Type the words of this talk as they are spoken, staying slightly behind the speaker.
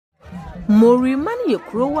Moree man ye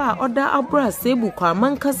kurowa oda abra sebu kwa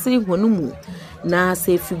mankase honumu na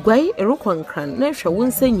sefigwai erokwankran na hwe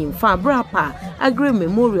wonsa nyimfa abra pa Agri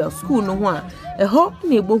Memorial School no ho a eho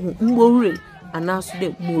na ebohu mbowure anaso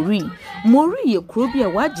de Moree ye kuro bia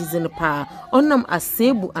wagizene pa onam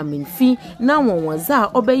asebu amenfi na wonwaza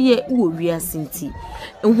obeye wo wiase nti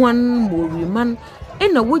ehwan Moree man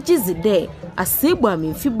ena wogize de asebu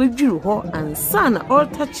amenfi bedwiri ho ansa na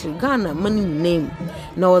ortachir Ghana man name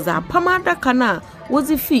na waza pamada kana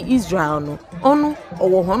wozi fi Israel no onu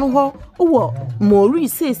owo hono ho wo Moree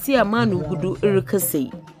sesi amanu gudu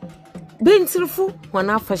erikasei Bentsirfu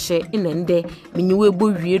wana afahye inende menyiwe bo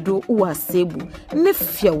wiedo wo asebu ne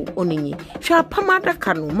fiawo onenyi hwa pamada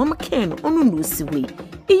kano mama ken onu no siwe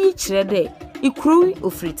eyi kire de ikrowi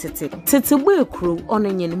ofri tete bo ekro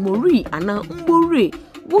onenye ne Moree ana mbowure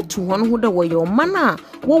wotu hono ho da woye mana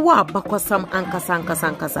wo abakwasam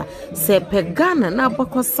ankasa se pegana na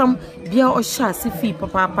abakwasam bia ohya asifi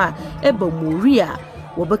papa eba Moree a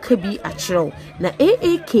wobaka bi akyerew na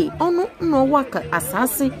AAK ono no waka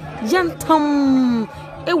asase yantam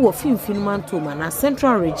ewo finfin mantoma na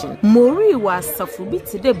Central Region Moree wa Asafo bi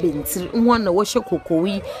te de Bentsir nwa na wo hye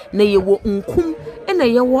kokowi na yewo nkum ena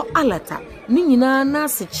yewo alata ni nyina na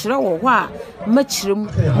se kyerɛ wo ho a makyerem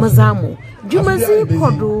mazamo dwumazi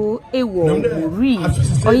kodo ewo Moree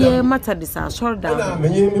oye matadisa ashorda na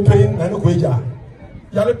menye mepen na no kweja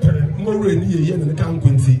yale pere Moree ni ye ne kan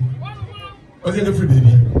kwenti oze ne free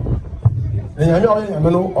baby na nyame oye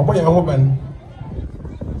nyame no oboya ho ban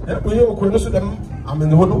oye okoro no so dem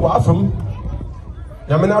amene ho do wa afam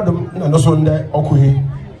nyame na adom na no so nde okohi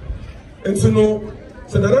enti no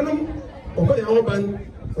se nananum oboya ho ban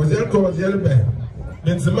oze ko oze ne be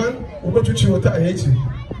Bentsiman obotwitwi wota ayechi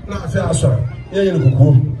na afi asora ye ne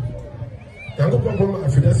kukuom yango pom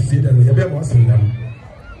afida sisi da no ye be mo asindam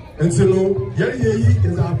enti no yari yi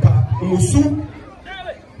izapa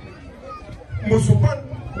musupan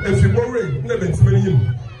efi Moree na Bentsiman yim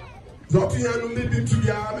zotu yanu mebi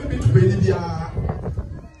tubia mebi tubeni bia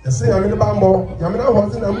yase yame ne ba mo yame na ho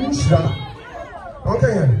na munshira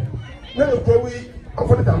okay na ekowi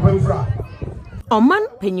afode tampanfra Oman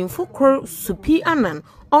penyimfo kor supi anan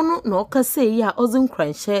ono na okase ya ozin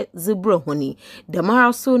kranhye zebra honi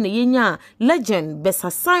demara so na yenya legend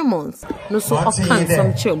Besa Simons no so okan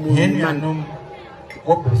some chemu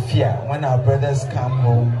what we fear when our brothers come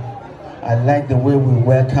home. I like the way we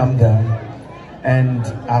welcome them, and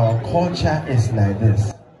our culture is like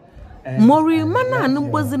this. Moree mana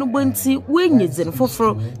numbozinu bonti wenyezin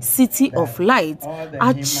foforo City of Light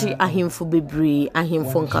achi ahemfo bebre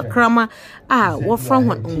ahemfo nkakrama a wofra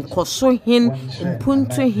hon nkoso hin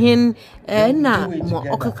mpuntu hin na mo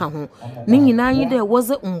okaka ho ni nyina yide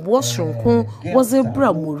woze mbo shronko woze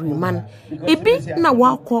bra Moree man ebi na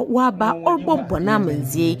wakọ waba orbobbo na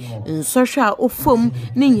manzie nsohwe a ofom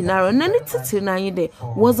ni nyinaro na ne titiri na yide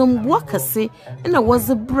woze mbo kase na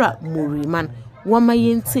woze bra Moree man wama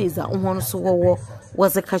yenteza unhono so wo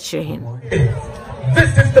was a catcher him.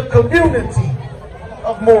 This is the community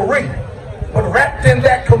of Moree, but wrapped in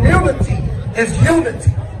that community is unity.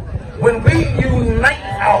 When we unite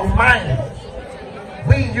our minds,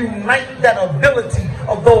 we unite that ability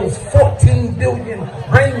of those 14 billion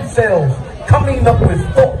brain cells coming up with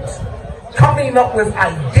thoughts, coming up with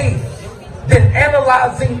ideas, then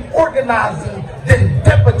analyzing, organizing, then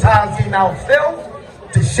deputizing ourselves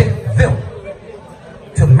to shape them,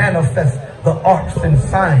 to manifest the arts and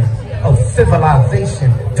science of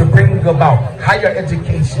civilization, to bring about higher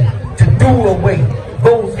education, to do away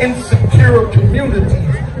those insecure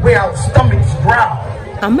communities where our stomachs growl.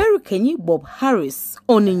 American Bob Harris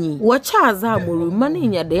oninyi wachaza Moree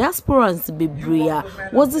maninya diasporans bebrea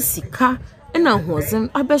was a sika and a hosen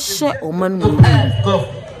abeshe oman path of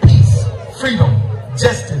peace, freedom,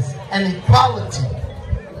 justice, and equality.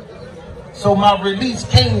 So my release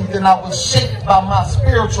came, then I was shaped by my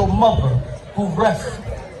spiritual mother who rests.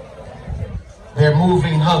 They're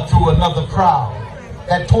moving her through another crowd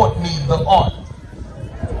that taught me the art,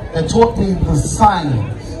 that taught me the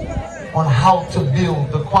science on how to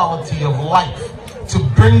build the quality of life, to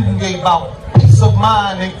bring about peace of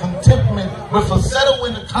mind and contentment with a settle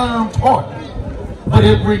in the term heart. But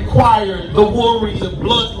it required the warrior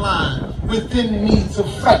bloodline within me to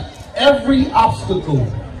fight every obstacle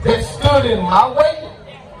that stood in my way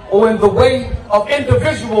or in the way of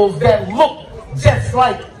individuals that look just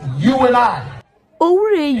like you and I.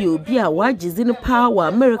 Owure yobia wagizini power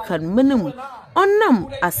American minimum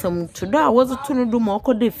onam asam toda was tunu do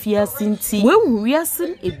moko de fiase nti wehu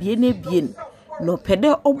wiasen ebien no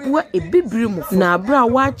pede obua ebibrim na abra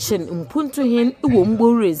wachen mpuntu hen ewo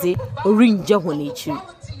mboreze orinja honechi.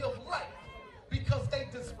 Because they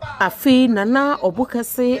Afi Nana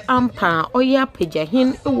Obukase Ampa Oya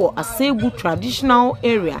Pejahin Ewo Asafo traditional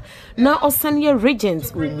area na Osanye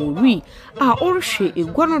regent Moree a Orshe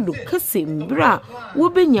Egwanodo Kase Mbra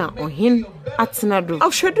Wobenya Ohin Atenado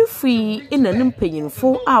Ahwedu fi enanim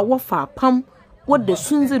panyinfo a wofa pam wode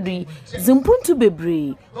sunzedi zimpuntu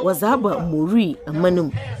bebre wazaba Moree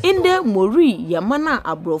amanum inde Moree yamana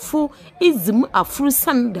abrofo izim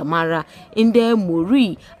afrusan damara inde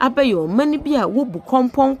Moree abayo mani bia wobu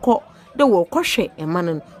komponko de wo kohwe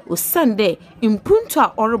emanan osande impuntu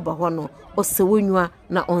a oreba ho no osewonwa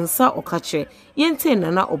na onsa okache yente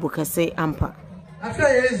Nana Obukase Ampa after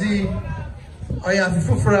yezi oya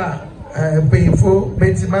fufura payfo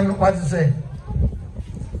Bentsir what to say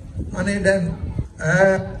and then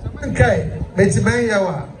okay Bentsir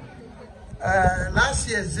yawa last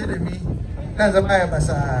year zedemi na zabaya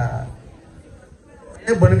basa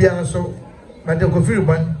e bonu bia so but the kofiri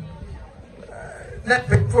ban na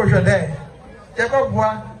before there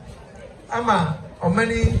yakobwa ama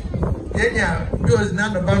omani yenya bills na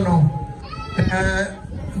no bano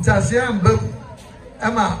ntasiam bam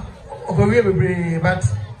ama obawie bebre but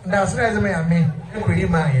ndasra ze me ame ekuri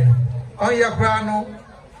maye on yakra no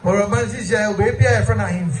moroman sisi obebi a efra na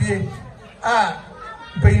himfie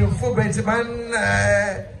payinfo Bentsir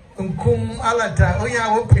nkum alata onya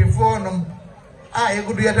wo payfo no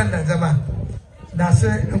yegudu yadanda zama na se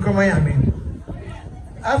nkoma yame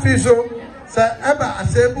afi so sa aba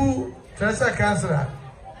asebu trasa kansra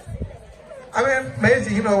ame mezi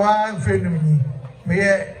hino wa mfenum ni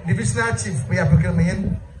me divisional chief me apekere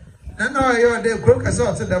me na no yo de kroka so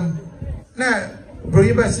otedam na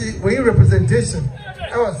broyibasi we representation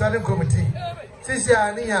our standing committee sisi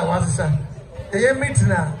ani ya wasisa eye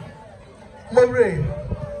meeting Moree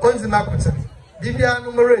onzi makuta bibia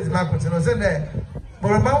no Moree makuta no se de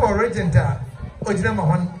boroma wo regent ojina ma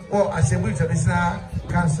hon wo Asafo traditional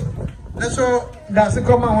council na so da se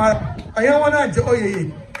koma wa ayan wona je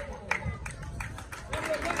oyeye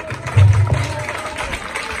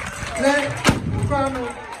na kwano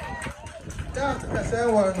da ka se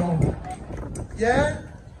wo no ye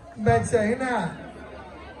Bentsir ina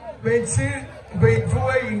Bentsir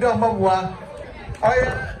fuwa indo mabwa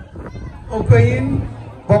oya Okoyin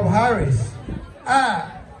Bob Harris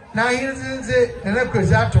na hinze na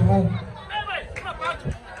kwezato mo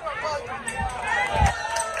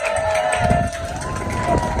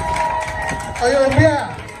oyo bia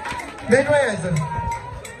benwezen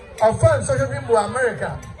ofan social people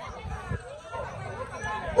America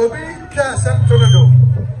obi ka santodo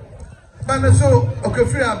bana so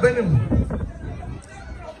okafiri abanim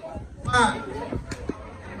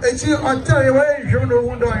echi ontel ye we jono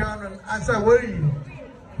hundo yon asa wori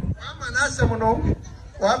ama na asem no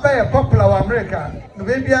wa ba ye popular wa America no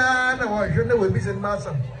be bia na wo jono we business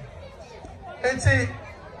master enti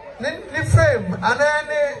ni fame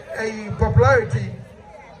anane popularity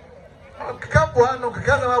kapwa no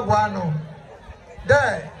kakana wa bwano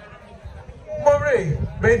dai Moree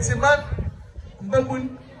Bentsir babun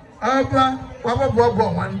abla wa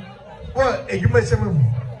babo wan wo ejuma semu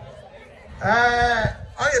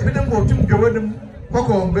I been able to go with them,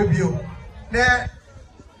 Coco, baby. Now,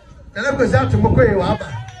 I was out to Moree.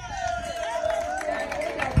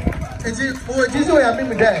 And she's way I've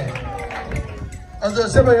been there. As I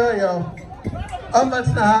said, I'm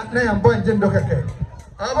not now born Jim Docker.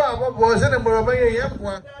 What was in a Moree?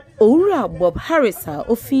 Owura Bob Harris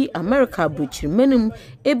ofi America buchirmenum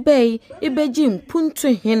ebejim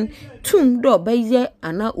puntu hen tum do baye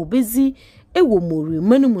ana obezi ewo Moree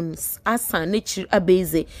manumun asa nechir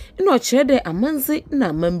abeze ina ochire de amanze na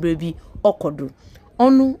amambre bi okodo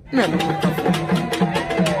onu na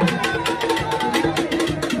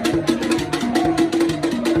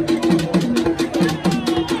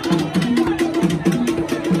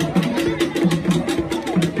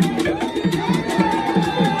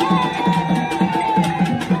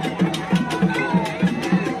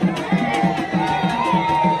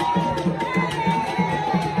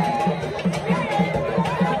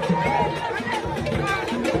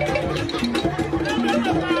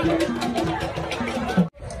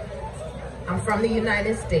from the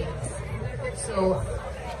United States, so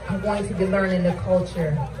I'm going to be learning the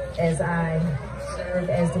culture as I serve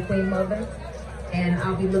as the Queen Mother, and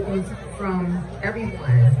I'll be looking from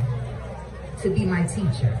everyone to be my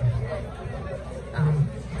teacher.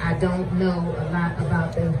 I don't know a lot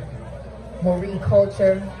about the Moree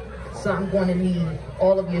culture, so I'm going to need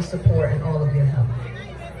all of your support and all of your help.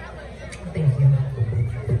 Thank you.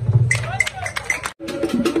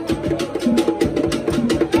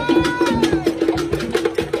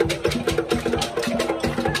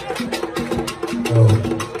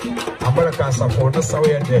 Asafo na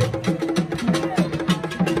sawe de.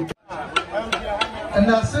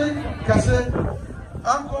 And I say, Kase,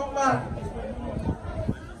 Uncle Ma,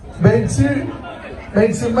 Bentsir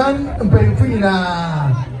man, Benfina,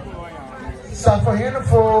 Safahena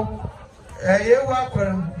for a year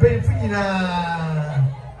walker, Benfina,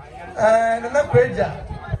 and another Beja.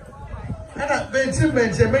 And I Bentsir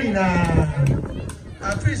Benjamina.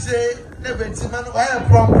 I feel say, never man, I am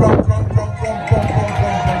from.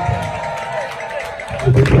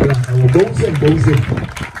 Odo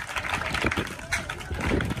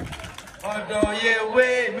ye we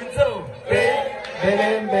minto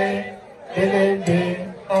belembe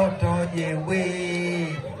odo ye we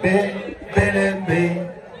belembe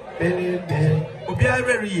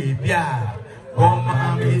obiara ye bia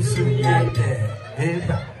woma mi su ye de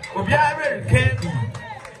obiara kebi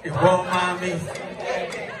e woma mi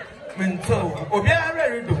minto obiara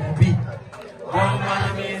do bi woma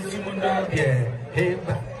mi su mundo ye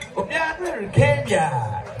heba obiara kebia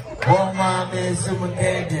woma mi su mundo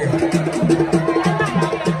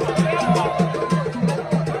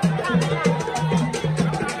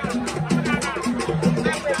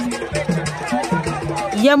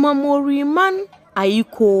Yama Moree man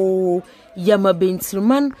ayiko Yama Bentsir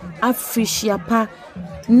man afishiapa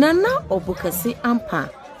Nana obukase ampa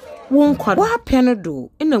wonkwa wa penado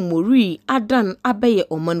ina Moree adan abeye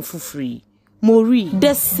oman fufuri Moree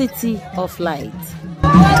the city of light.